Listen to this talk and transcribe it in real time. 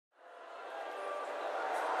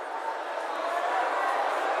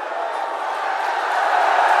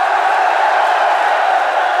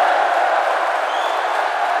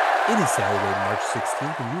is Saturday, March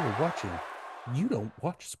 16th, and you are watching You Don't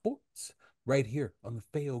Watch Sports right here on the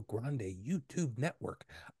Feo Grande YouTube network.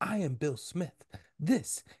 I am Bill Smith.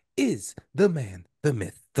 This is the man, the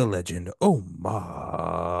myth, the legend,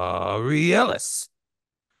 Omari Ellis.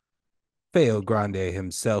 Feo Grande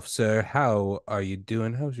himself, sir. How are you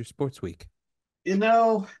doing? How's your sports week? You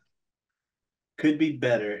know, could be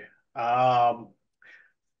better.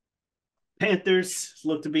 Panthers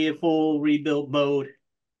look to be in full rebuild mode.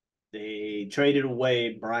 They traded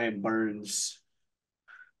away Brian Burns,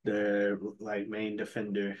 their main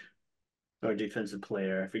defender or defensive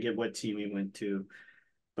player. I forget what team he went to,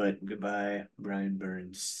 but goodbye, Brian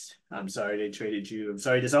Burns. I'm sorry they traded you. I'm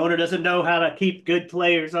sorry this owner doesn't know how to keep good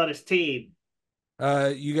players on his team.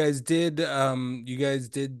 You guys did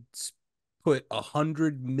put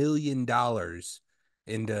 $100 million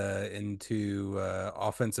into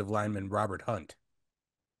offensive lineman Robert Hunt.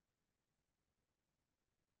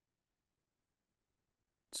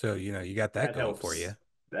 So, you got that That going for you. helps.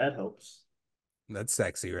 That helps. That's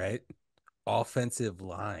sexy, right? Offensive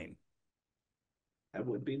line. That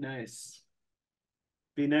would be nice.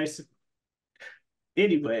 Be nice.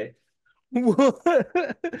 Anyway, Well,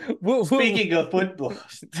 well, speaking of football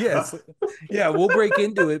yes. stuff, Yeah, we'll break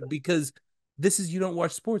into it because this is You Don't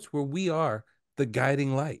Watch Sports, where we are the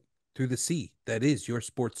guiding light through the sea that is your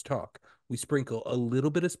sports talk. We sprinkle a little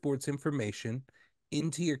bit of sports information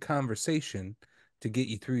into your conversation to get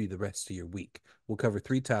you through the rest of your week. We'll cover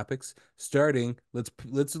three topics starting.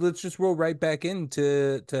 Let's just roll right back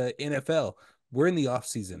into NFL. We're in the off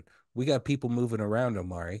season. We got people moving around,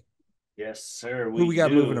 Omari. yes, sir, Who we we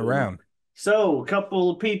got moving do. around? So, a couple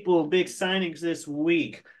of people, big signings this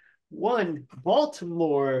week. One,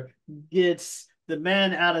 Baltimore gets the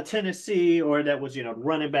man out of Tennessee, or that was,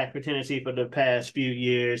 running back for Tennessee for the past few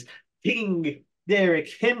years. King Derrick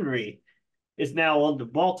Henry is now on the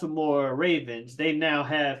Baltimore Ravens. They now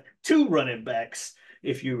have two running backs,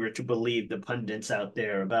 if you were to believe the pundits out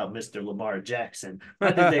there about Mr. Lamar Jackson.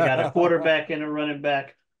 I think they got a quarterback and a running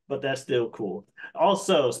back, but that's still cool.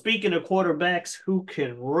 Also, speaking of quarterbacks who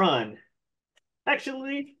can run,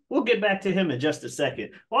 actually, we'll get back to him in just a second.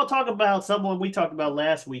 I'll talk about someone we talked about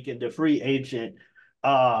last week in the free agent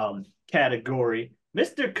category.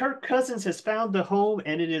 Mr. Kirk Cousins has found a home,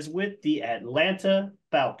 and it is with the Atlanta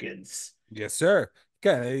Falcons. Yes, sir.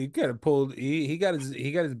 Kind of pulled. He got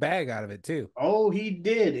his bag out of it too. Oh, he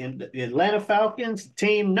did. And the Atlanta Falcons,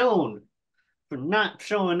 team known for not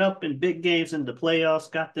showing up in big games in the playoffs,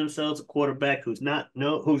 got themselves a quarterback who's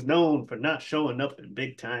known for not showing up in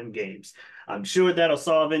big time games. I'm sure that'll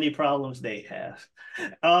solve any problems they have.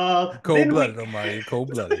 Cold Then we blooded, Omari. Cold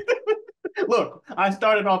blooded. look. I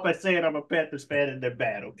started off by saying I'm a Panthers fan and they're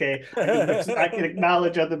bad. Okay, I can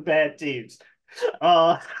acknowledge other bad teams.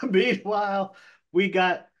 Meanwhile, we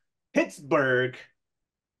got Pittsburgh,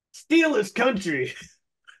 Steelers country.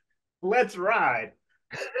 Let's ride.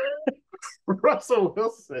 Russell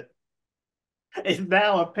Wilson is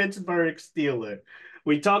now a Pittsburgh Steeler.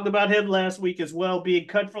 We talked about him last week as well, being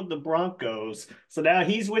cut from the Broncos. So now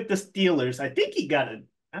he's with the Steelers. I think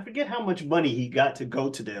I forget how much money he got to go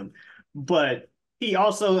to them, but he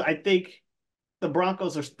also, I think the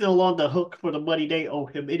Broncos are still on the hook for the money they owe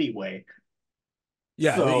him anyway.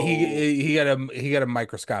 Yeah, So he got a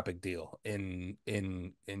microscopic deal in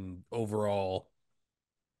overall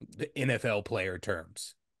the NFL player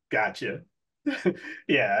terms. gotcha.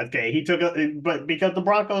 Yeah, okay. But because the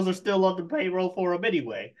Broncos are still on the payroll for him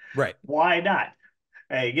anyway, Right. why not?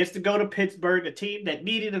 Hey, he gets to go to Pittsburgh, a team that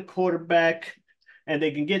needed a quarterback, and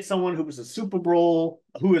they can get someone who was a Super Bowl,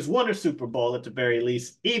 who has won a Super Bowl at the very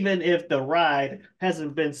least, even if the ride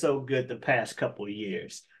hasn't been so good the past couple of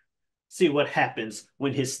years. See what happens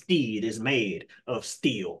when his steed is made of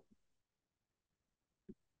steel.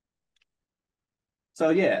 So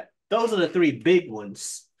yeah, those are the three big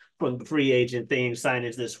ones from the free agent thing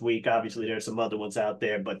signings this week. Obviously, there's some other ones out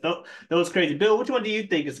there, but those crazy. Bill, which one do you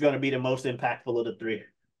think is going to be the most impactful of the three?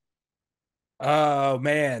 Oh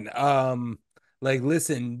man.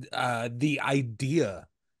 Listen, the idea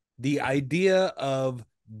of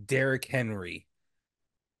Derrick Henry,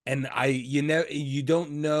 and you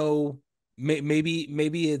don't know.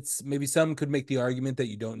 Maybe some could make the argument that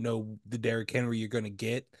you don't know the Derrick Henry you're going to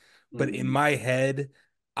get, but in Mm, my head,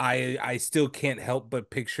 I still can't help but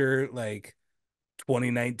picture like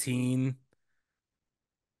 2019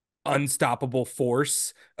 unstoppable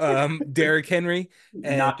force, Derrick Henry.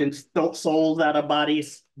 And knocking souls out of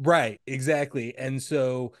bodies. right, exactly. And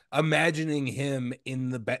so imagining him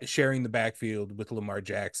in sharing the backfield with Lamar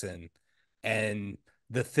Jackson and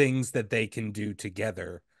the things that they can do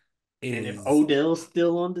together And if is Odell's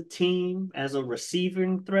still on the team as a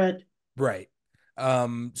receiving threat, Right.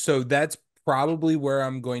 So that's probably where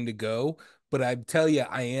I'm going to go, but I tell you,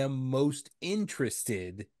 I am most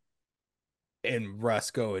interested in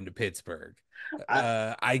Russ going to Pittsburgh.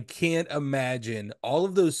 I, I can't imagine all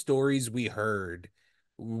of those stories we heard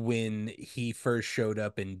when he first showed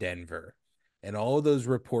up in Denver. And all of those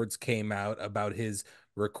reports came out about his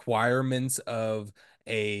requirements of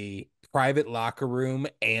a private locker room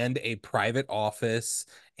and a private office.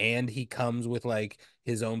 And he comes with like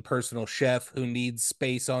his own personal chef who needs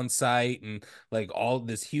space on site and like all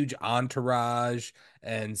this huge entourage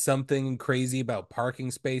and something crazy about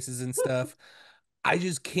parking spaces and stuff. I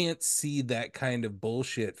just can't see that kind of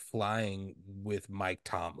bullshit flying with Mike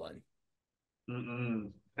Tomlin.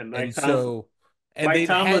 mm-mm. And And so, and Mike they've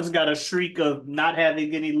Tomlin's had, got a streak of not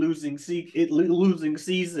having any losing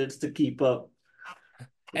seasons to keep up,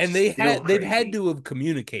 which and is still they've had crazy. to have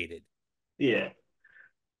communicated Yeah.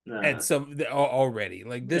 at Nah. some already.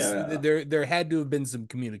 Like this, Yeah. there had to have been some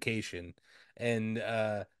communication. And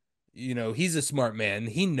he's a smart man.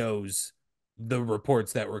 He knows the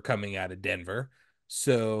reports that were coming out of Denver.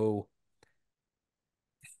 So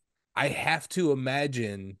I have to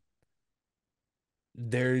imagine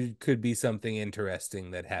there could be something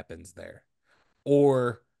interesting that happens there.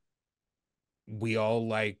 Or we all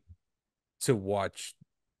like to watch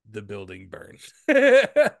the building burn.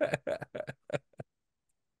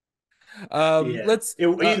 Yeah. Let's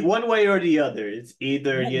One way or the other. It's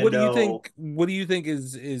either, what do you think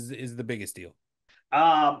is the biggest deal?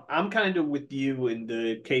 I'm kind of with you in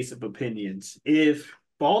the case of opinions. If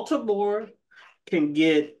Baltimore can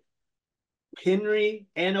get Henry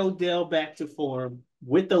and Odell back to form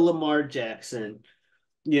with the Lamar Jackson,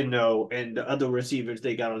 and the other receivers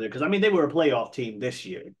they got on there. Because I mean, they were a playoff team this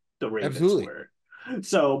year. The Ravens Absolutely. were.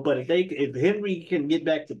 So, but if Henry can get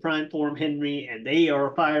back to prime form, Henry, and they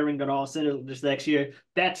are firing on all cylinders next year,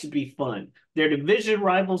 that should be fun. Their division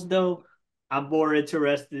rivals, though, I'm more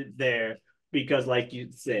interested there because, like you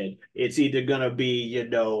said, it's either gonna be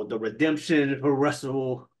the redemption for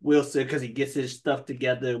Russell Wilson because he gets his stuff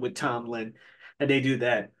together with Tomlin, and they do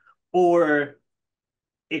that, or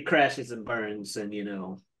it crashes and burns, and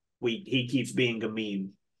we he keeps being a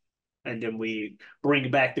meme, and then we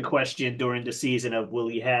bring back the question during the season of will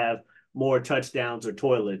he have more touchdowns or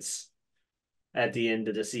toilets at the end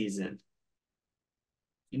of the season.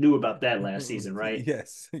 You knew about that last season, right?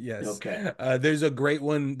 Yes, yes. Okay. There's a great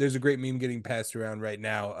one. There's a great meme getting passed around right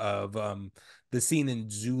now of the scene in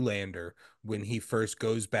Zoolander when he first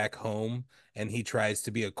goes back home and he tries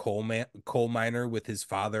to be a coal miner with his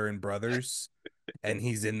father and brothers, and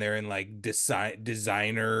he's in there in like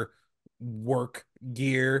designer work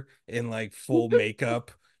gear and like full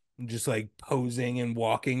makeup, just like posing and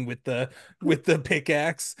walking with the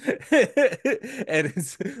pickaxe. And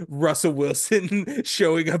it's Russell Wilson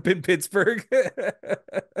showing up in Pittsburgh.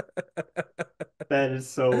 That is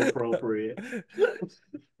so appropriate.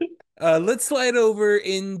 Let's slide over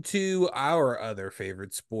into our other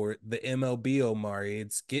favorite sport, the MLB, Omari.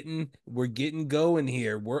 We're getting going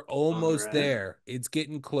here. We're All almost right. there. It's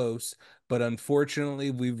getting close, but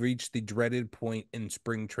unfortunately, we've reached the dreaded point in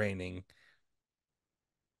spring training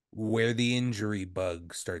where the injury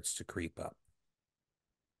bug starts to creep up.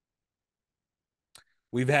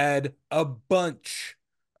 We've had a bunch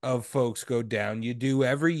of folks go down. You do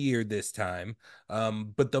every year this time.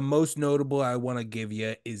 But the most notable I want to give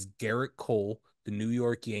you is Garrett Cole, the New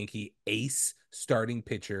York Yankee ace starting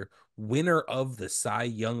pitcher, winner of the Cy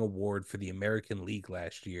Young Award for the American League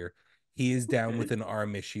last year. He is down with Okay. an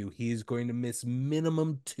arm issue. He is going to miss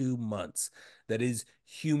minimum 2 months. That is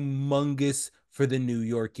humongous for the New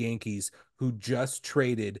York Yankees, who just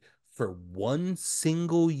traded for one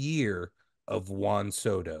single year of Juan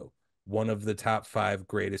Soto, one of the top five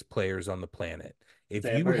greatest players on the planet. If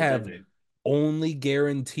I've you heard that have name. only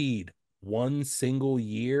guaranteed one single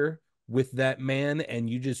year with that man and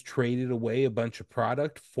you just traded away a bunch of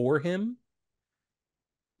product for him,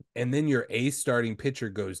 and then your ace starting pitcher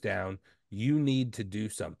goes down, you need to do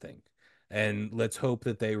something. And let's hope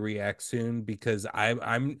that they react soon because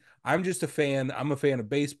I'm just a fan. I'm a fan of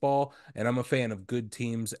baseball and I'm a fan of good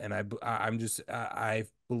teams. And I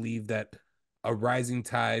believe that a rising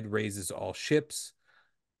tide raises all ships.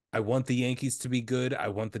 I want the Yankees to be good. I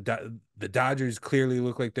want the Dodgers clearly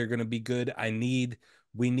look like they're going to be good.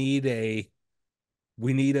 We need a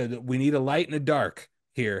we need a light and a dark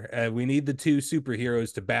here. We need the two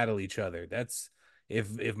superheroes to battle each other. That's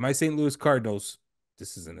if my St. Louis Cardinals,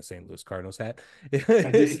 this isn't a St. Louis Cardinals hat.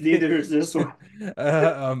 And this neither is this one.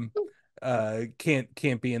 um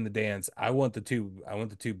can't be in the dance. I want the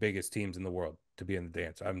two biggest teams in the world to be in the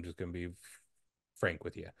dance. I'm just gonna be frank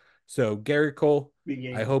with you. So Garrett Cole,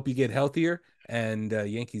 The I hope you Yankees. get healthier and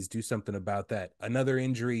Yankees do something about that. Another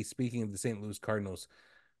injury, speaking of the St. Louis Cardinals,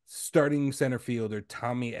 starting center fielder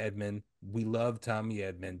Tommy Edman. We love Tommy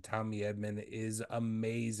Edman. Tommy Edman is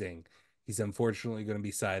amazing. He's unfortunately going to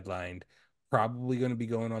be sidelined. Probably going to be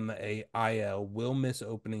going on the IL. Will miss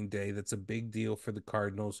opening day. That's a big deal for the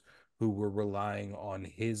Cardinals, who were relying on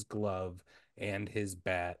his glove and his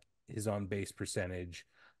bat, his on base percentage.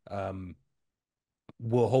 Um,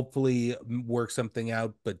 we'll hopefully work something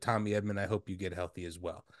out. But Tommy Edman, I hope you get healthy as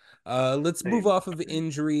well. Let's move Same. off of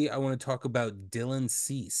injury. I want to talk about Dylan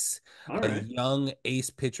Cease, All a right. young ace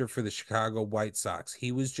pitcher for the Chicago White Sox.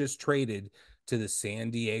 He was just traded to the San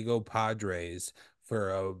Diego Padres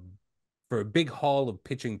for a big haul of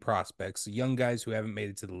pitching prospects, young guys who haven't made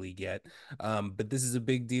it to the league yet. But this is a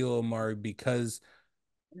big deal, Omari, because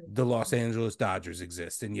the Los Angeles Dodgers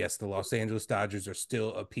exist. And yes, the Los Angeles Dodgers are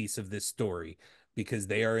still a piece of this story because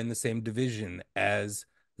they are in the same division as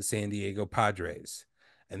the San Diego Padres.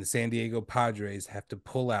 And the San Diego Padres have to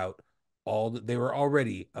pull out they were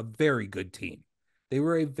already a very good team. They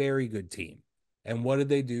were a very good team. And what did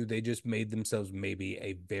they do? They just made themselves maybe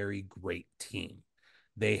a very great team.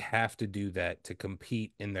 They have to do that to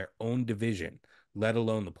compete in their own division, let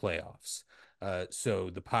alone the playoffs. So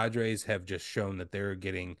the Padres have just shown that they're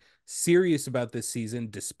getting serious about this season,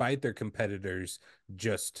 despite their competitors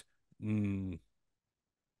just mm,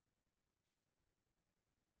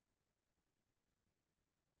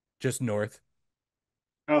 just north,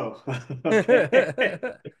 Oh, okay.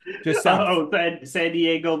 just south. Oh, San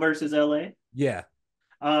Diego versus LA. Yeah,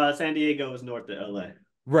 San Diego is north of LA.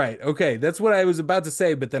 right. Okay, that's what I was about to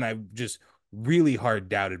say, but then I just really hard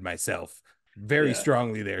doubted myself very Yeah.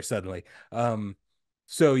 strongly there suddenly.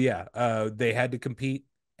 So yeah, they had to compete,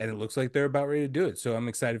 and it looks like they're about ready to do it. So I'm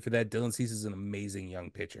excited for that. Dylan Cease is an amazing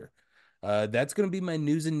young pitcher. That's going to be my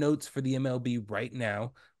news and notes for the MLB right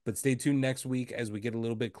now. But stay tuned next week as we get a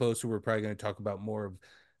little bit closer. We're probably going to talk about more of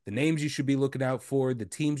the names you should be looking out for, the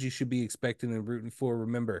teams you should be expecting and rooting for.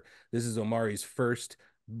 Remember, this is Omari's first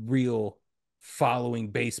real following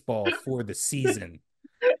baseball for the season.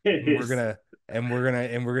 It And we're is. gonna and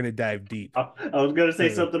we're gonna dive deep. I was gonna say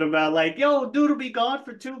So something about like, yo, dude will be gone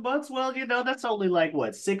for 2 months. Well, that's only like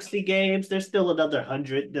what, 60 games? There's still another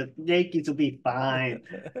 100. The Yankees will be fine.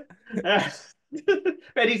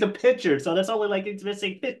 And he's a pitcher, so that's only like he's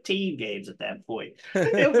missing 15 games at that point.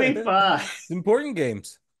 He'll be fine. it's important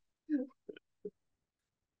games.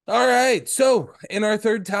 All right. So, in our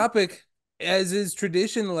third topic, as is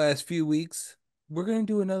tradition the last few weeks, we're going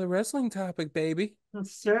to do another wrestling topic, baby.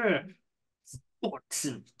 Sure. Sports.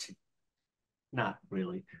 Not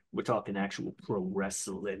really. We're talking actual pro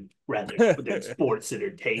wrestling rather than sports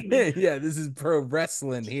entertainment. Yeah, this is pro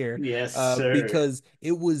wrestling here Yes, sir. because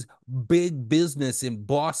it was big business in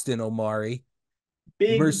Boston, Omari.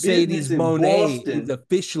 Big Mercedes business in Monet is BOSSton.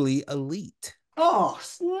 officially elite. Oh,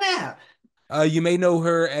 snap. You may know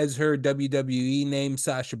her as her WWE name,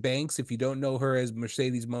 Sasha Banks. If you don't know her as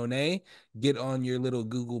Mercedes Monet, get on your little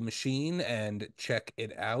Google machine and check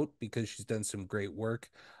it out because she's done some great work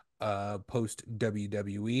post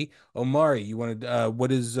WWE. Omari, you wanted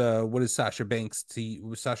what is Sasha Banks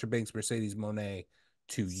Mercedes Monet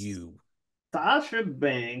to you? Sasha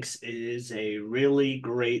Banks is a really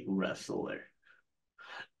great wrestler.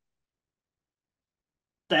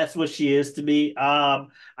 That's what she is to me. I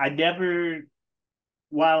never,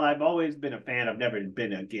 while I've always been a fan, I've never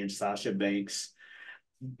been against Sasha Banks.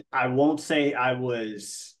 I won't say I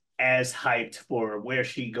was as hyped for where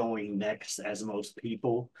she going next as most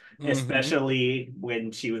people, Mm-hmm. especially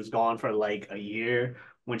when she was gone for like a year,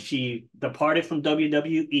 when she departed from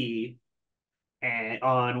WWE and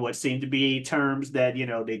on what seemed to be terms that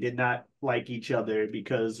they did not like each other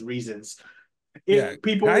because reasons. Yeah,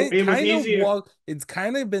 It was easier. it's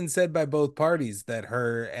kind of been said by both parties that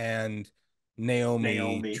her and Naomi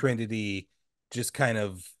Naomi. Trinity just kind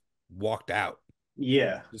of walked out,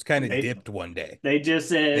 Yeah. just kind of They dipped one day they just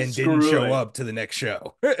said and didn't screw show it. up to the next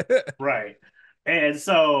show. Right. And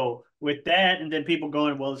so with that, and then people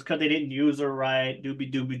going, well, it's because they didn't use her right,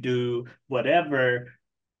 doobie doobie doo, whatever.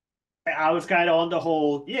 I was kind of on the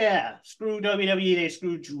whole, yeah, screw WWE, they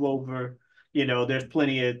screwed you over. There's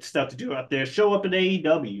plenty of stuff to do out there. Show up in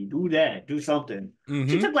AEW, do that, do something. She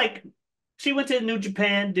Hmm. took like, she went to New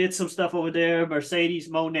Japan, did some stuff over there. Mercedes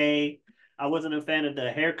Monet. I wasn't a fan of the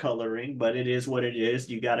hair coloring, but it is what it is.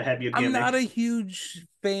 You got to have your I'm not a gimmick. huge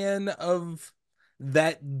fan of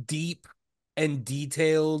that deep and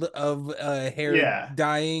detailed of a hair Yeah,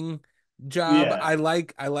 dyeing job. yeah. I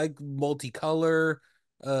like multicolor,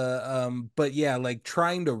 but yeah, like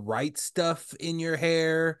trying to write stuff in your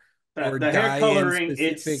hair The, or the hair dye in coloring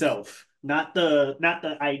specific. itself, not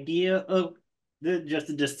the idea of just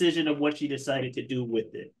the decision of what she decided to do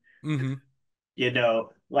with it. Hmm.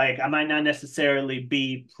 Like I might not necessarily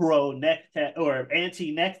be pro or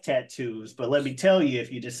anti neck tattoos, but let me tell you,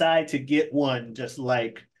 if you decide to get one just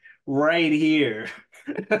like right here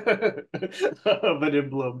of an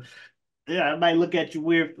emblem, yeah, I might look at you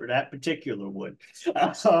weird for that particular one.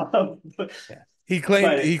 Um, Yeah.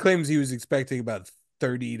 but He claims he was expecting about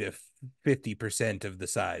 30 to 50% of the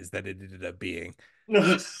size that it ended up being.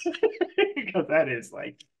 because that is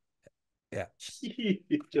like Yeah.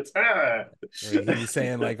 just Like he was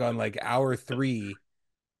saying like on like hour 3,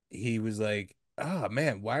 he was like, "Oh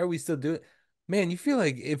man, why are we still doing Man, you feel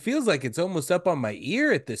like it feels like it's almost up on my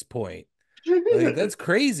ear at this point." Like that's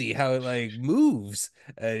crazy how it like moves.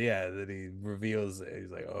 Yeah, then he reveals he's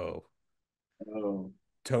like, "Oh, oh, well,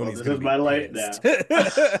 Tony's this gonna is be my life pissed." now.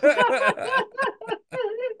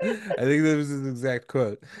 I think that was his exact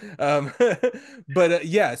quote. Um, but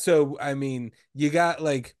yeah, so I mean, you got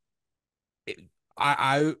like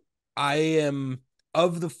I I am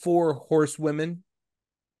of the four horsewomen,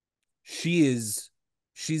 she is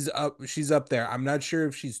she's up there. I'm not sure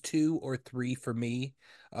if she's 2 or 3 for me.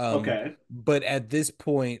 Okay. But at this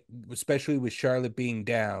point, especially with Charlotte being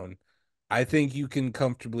down, I think you can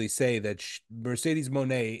comfortably say that Mercedes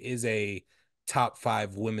Monet is a top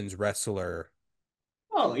 5 women's wrestler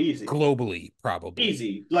Oh, easy. globally, probably.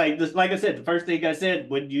 Easy. Like this, like I said, the first thing I said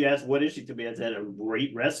when you asked what is she to me, I said a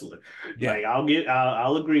great wrestler. Yeah. Like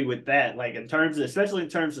I'll agree with that. Like in terms of, especially in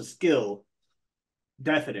terms of skill,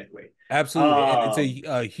 definitely. Absolutely. And it's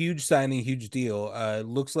Um, a huge signing, huge deal.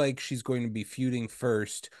 Looks like she's going to be feuding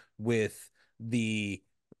first with the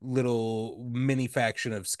little mini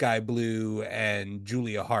faction of Sky Blue and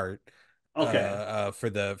Julia Hart okay. for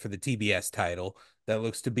the TBS title. That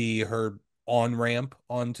looks to be her on ramp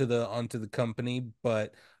onto the company,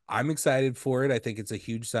 but I'm excited for it. I think it's a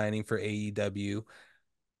huge signing for AEW.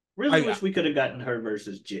 Really I wish we could have gotten her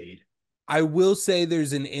versus Jade. I will say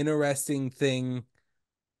there's an interesting thing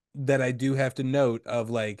that I do have to note of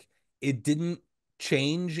like it didn't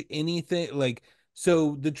change anything. Like,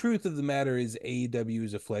 so the truth of the matter is AEW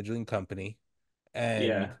is a fledgling company, and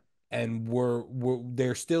Yeah. we're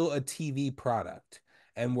they're still a TV product,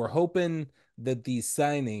 and we're hoping that these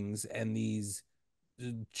signings and these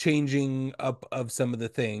changing up of some of the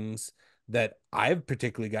things that I've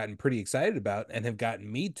particularly gotten pretty excited about and have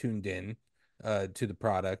gotten me tuned in to the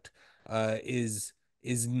product is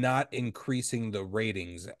not increasing the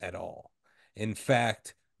ratings at all. In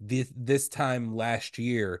fact, this time last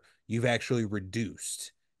year, you've actually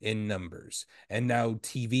reduced in numbers, and now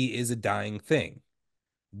TV is a dying thing.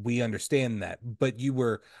 We understand that, but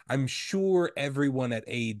I'm sure everyone at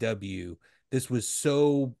AEW, this was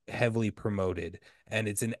so heavily promoted, and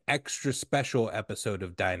it's an extra special episode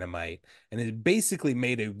of Dynamite, and it basically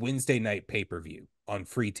made a Wednesday night pay-per-view on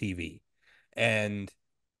free TV. And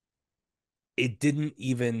it didn't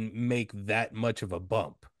even make that much of a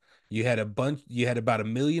bump. You had about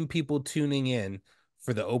 1 million people tuning in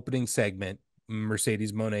for the opening segment,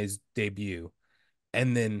 Mercedes Monet's debut,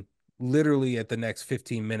 and then literally at the next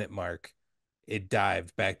 15-minute mark, it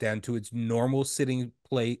dived back down to its normal sitting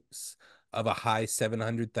place of a high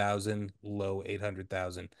 700,000, low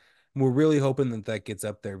 800,000. We're really hoping that that gets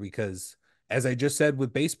up there because, as I just said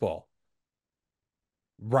with baseball,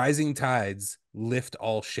 rising tides lift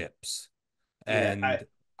all ships. Yeah. And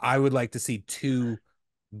I would like to see 2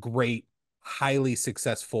 great, highly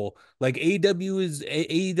successful, like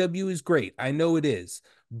AEW is great. I know it is,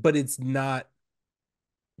 but it's not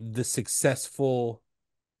the successful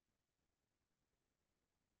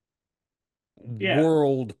Yeah.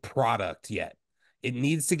 world product yet. It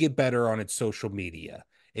needs to get better on its social media.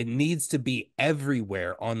 It needs to be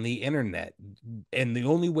everywhere on the internet. And the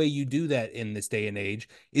only way you do that in this day and age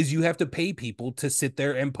is you have to pay people to sit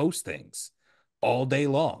there and post things all day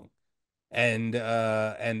long. And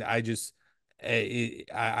I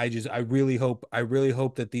really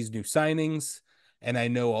hope that these new signings, and I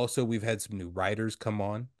know also we've had some new writers come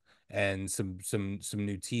on and some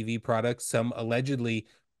new TV products, some allegedly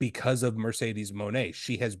because of Mercedes Monet.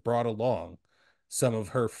 She has brought along some of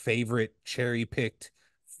her favorite cherry-picked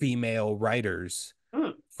female writers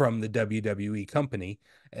Hmm. from the WWE company,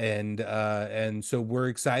 and so we're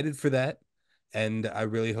excited for that, and I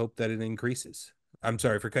really hope that it increases. I'm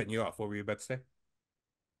sorry for cutting you off. What were you about to say?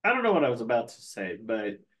 I don't know what I was about to say,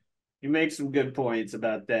 but you make some good points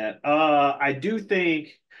about that. I do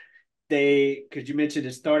think because you mentioned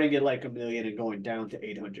it starting at like 1 million and going down to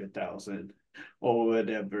 800,000 or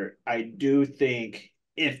whatever. I do think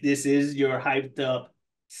if this is your hyped up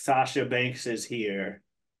Sasha Banks is here,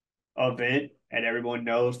 event, and everyone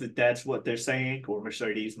knows that that's what they're saying, or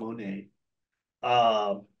Mercedes Monet,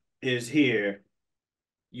 is here,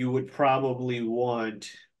 you would probably want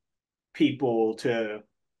people to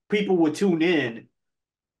people would tune in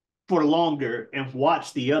for longer and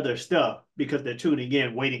watch the other stuff because they're tuning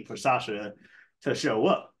in waiting for Sasha to show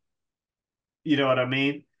up. You know what I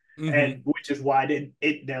mean? Hmm. And which is why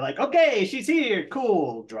they're like, okay, she's here,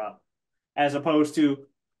 cool, drop. As opposed to,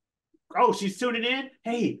 oh, she's tuning in.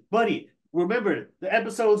 Hey, buddy, remember the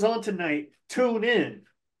episode's on tonight. Tune in.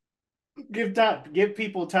 Give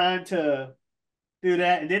people time to do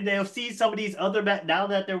that, and then they'll see some of these other now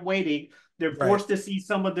that they're waiting. They're Right. forced to see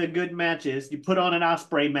some of the good matches. You put on an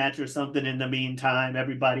Osprey match or something in the meantime.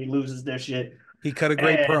 Everybody loses their shit, He cut a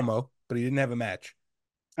great and promo, but he didn't have a match.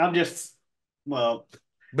 I'm just well,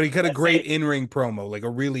 But he cut a let's great say in-ring promo, like a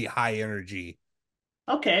really high energy.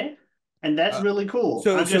 okay, and that's Uh, really cool.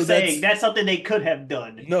 so I'm so just saying that's that's something they could have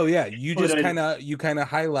done. no, yeah, you Put just a kind of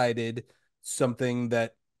highlighted something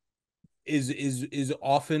that is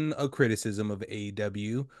often a criticism of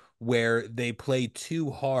AEW, where they play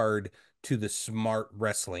too hard to the smart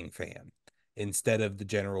wrestling fan instead of the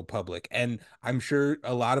general public. And I'm sure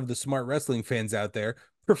a lot of the smart wrestling fans out there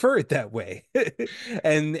prefer it that way.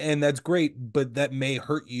 And that's great, but that may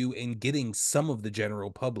hurt you in getting some of the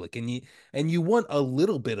general public. And you want a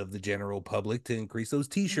little bit of the general public to increase those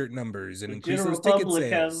t-shirt numbers and the increase general those ticket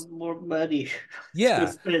public has sales. more money to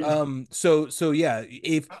Yeah. spend. So yeah,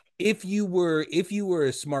 if you were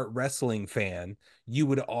a smart wrestling fan, you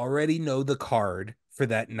would already know the card for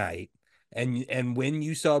that night. And when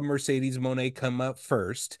you saw Mercedes Monet come up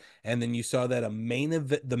first, and then you saw that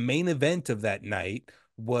the main event of that night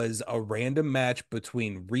was a random match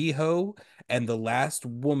between Riho and the last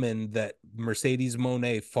woman that Mercedes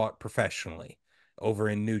Monet fought professionally over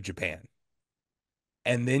in New Japan.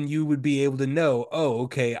 And then you would be able to know, oh,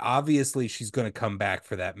 okay, obviously she's going to come back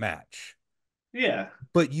for that match. Yeah,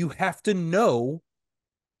 But you have to know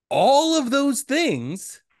all of those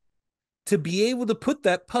things to be able to put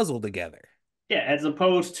that puzzle together. yeah. As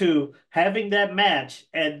opposed to having that match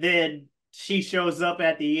and then she shows up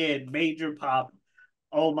at the end, major pop.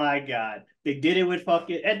 Oh my god, they did it with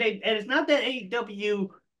fucking and it's not that AEW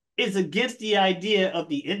is against the idea of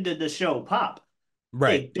the end of the show pop.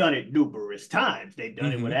 Right. They've done it numerous times. They've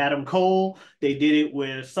done it with Hmm. Adam Cole. They did it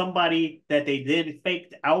with somebody that they then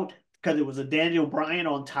faked out because it was a Daniel Bryan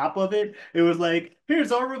on top of it. It was like,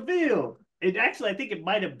 here's our reveal. It actually, I think it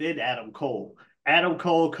might have been Adam Cole. Adam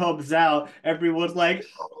Cole comes out. Everyone's like,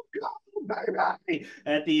 oh, God, baby.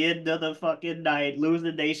 At the end of the fucking night,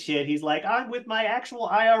 losing their shit. He's like, I'm with my actual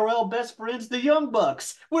IRL best friends, the Young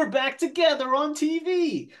Bucks. We're back together on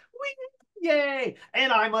TV. Yay!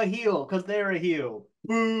 And I'm a heel because they're a heel.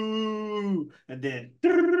 Boo! And then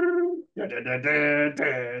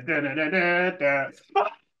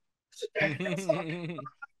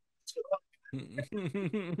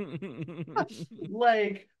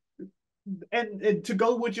like and to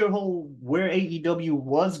go with your whole where AEW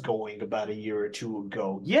was going about a year or two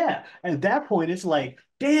ago, yeah. At that point, it's like,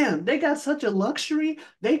 damn, they got such a luxury.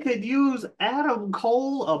 They could use Adam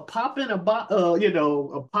Cole, a pop in a bottle,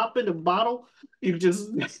 a pop in a bottle. You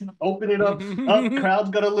just open it up,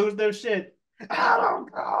 crowd's gonna lose their shit. Adam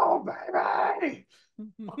Cole, baby.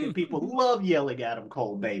 Fucking people love yelling Adam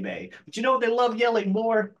Cole, baby. But you know what they love yelling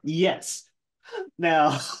more? Yes.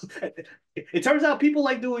 Now, it turns out people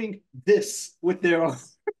like doing this with their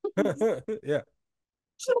arms. Yeah.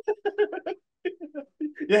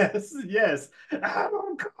 Yes, yes. I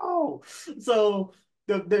don't know. So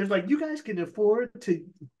there's like, you guys can afford to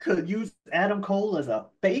could use Adam Cole as a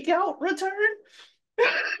fake out return.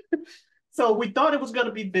 So we thought it was going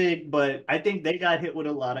to be big, but I think they got hit with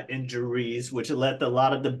a lot of injuries, which left a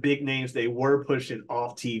lot of the big names they were pushing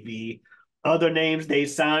off TV. Other names they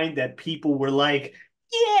signed that people were like,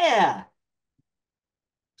 yeah,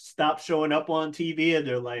 stop showing up on TV, and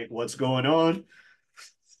they're like, what's going on?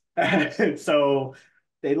 So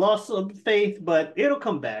they lost some faith, but it'll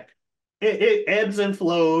come back. It ebbs and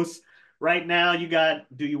flows. Right now, you got,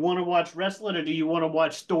 do you want to watch wrestling or do you want to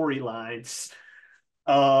watch storylines?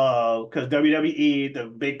 Because WWE, the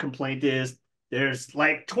big complaint is there's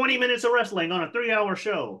like 20 minutes of wrestling on a 3 hour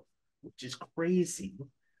show, which is crazy.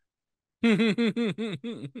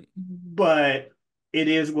 But it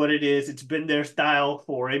is what it is. It's been their style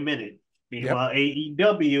for a minute. Yep. Meanwhile,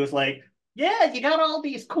 AEW is like, yeah, you got all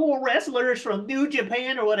these cool wrestlers from New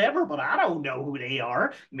Japan or whatever, but I don't know who they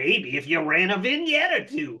are. Maybe if you ran a vignette or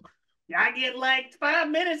two. I get like 5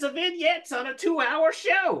 minutes of vignettes on a 2 hour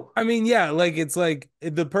show. I mean, yeah, like it's like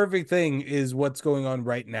the perfect thing is what's going on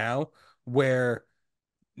right now, where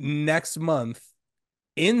next month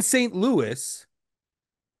In St. Louis,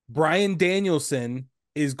 Bryan Danielson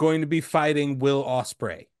is going to be fighting Will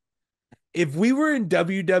Ospreay. If we were in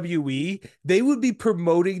WWE, they would be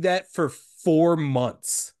promoting that for 4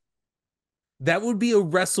 months. That would be a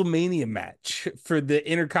WrestleMania match for the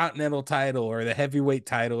Intercontinental title or the heavyweight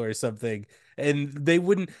title or something. And they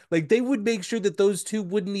wouldn't like they would make sure that those two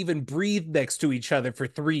wouldn't even breathe next to each other for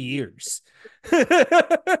 3 years.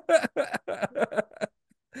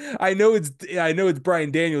 I know it's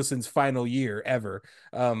Bryan Danielson's final year ever.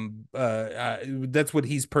 That's what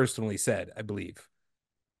he's personally said, I believe.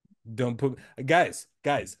 Don't put guys,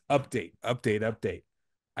 update.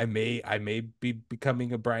 I may be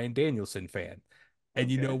becoming a Bryan Danielson fan. And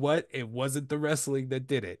you know Okay. what? It wasn't the wrestling that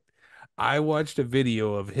did it. I watched a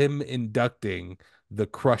video of him inducting the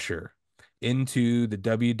Crusher into the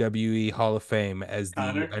WWE Hall of Fame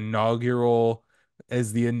Connor?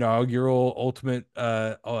 as the inaugural Ultimate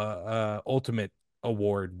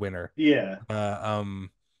Award winner. Yeah. Uh um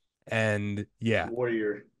and yeah,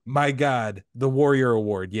 Warrior. my God, the Warrior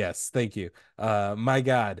Award. Yes, thank you. My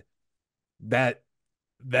God, that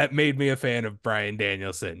that made me a fan of Bryan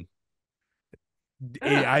Danielson.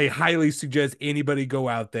 Ah, I highly suggest anybody go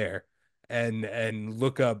out there and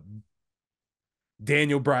look up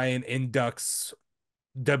Daniel Bryan inducts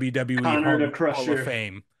WWE Connor the Hall of Crusher.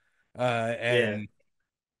 Fame, Yeah.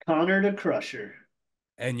 Connor the Crusher.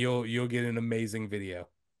 and you'll get an amazing video.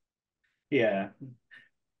 Yeah.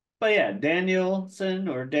 But yeah, Danielson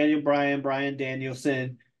or Daniel Bryan, Bryan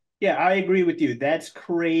Danielson. Yeah, I agree with you. That's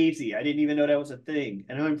crazy. I didn't even know that was a thing.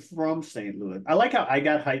 And I'm from St. Louis. I like how I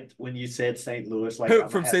got hyped when you said St. Louis, like I'm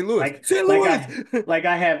From St. Louis, like St. like Louis, I like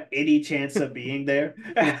I have any chance of being there.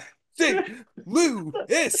 St.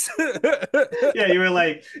 Louis. Yeah, you were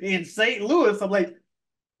like in St. Louis. I'm like,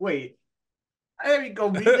 wait, I ain't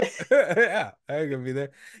gonna be there. Yeah, I can be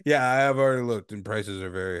there. Yeah, I have already looked, and prices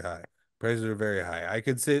are very high. Prices are very high. I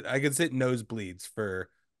could sit nosebleeds for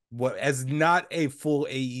what, as not a full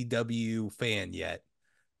AEW fan yet.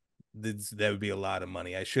 That would be a lot of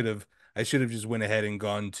money. I should have just went ahead and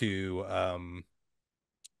gone to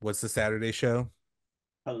what's the Saturday show?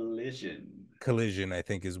 Collision. Collision, I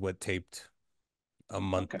think is what taped a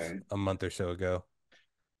month Okay, a month or so ago.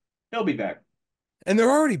 he'll be back. And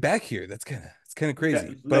they're already back here. That's kind of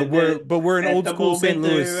crazy. But we're But but we're an at old the school St.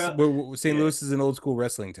 moment, they're Louis. St. yeah, Louis is an old school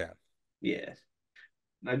wrestling town. yeah.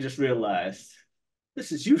 I just realized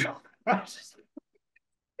this is you. I just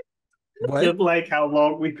What? didn't like how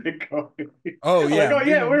long we've been going. Oh I'm like, yeah, oh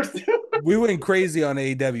yeah, we we're still we went crazy on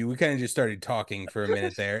AEW. We kind of just started talking for a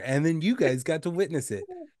minute there, and then you guys got to witness it.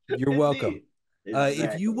 You're welcome. indeed. If you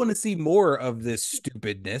Exactly. want to see more of this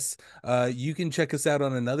stupidness, you can check us out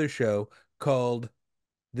on another show called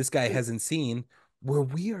This Guy Hasn't Seen, where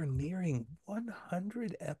we are nearing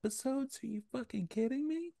 100 episodes. Are you fucking kidding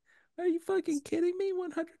me? Are you fucking kidding me?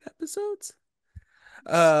 100 episodes?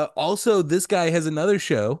 Also, this guy has another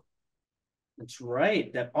show. That's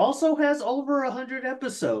right. That also has over 100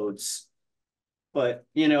 episodes. But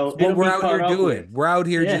you It's know, what it'll we're be out caught here up doing. with. We're out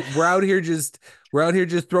here Yeah. just we're out here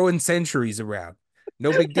just throwing centuries around.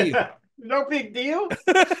 No big deal. No big deal.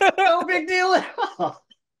 No big deal at all.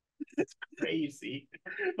 Crazy.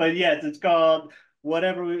 But yes, it's called the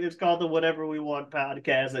Whatever We Want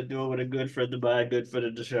podcast. I do it with a good friend of mine, good friend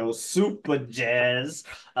of the show, Super Jazz.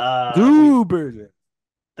 We Super.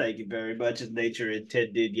 thank you very much. As nature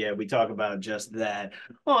intended. Yeah, we talk about just that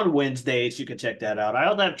on Wednesdays. You can check that out. I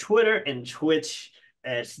also have Twitter and Twitch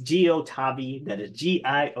as Giotavi. That is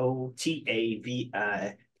Giotavi.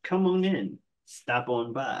 Come on in. Stop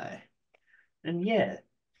on by. And yeah,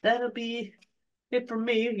 that'll be it for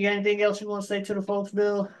me. You got anything else you want to say to the folks,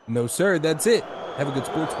 Bill? No, sir. That's it. Have a good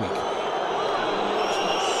sports week.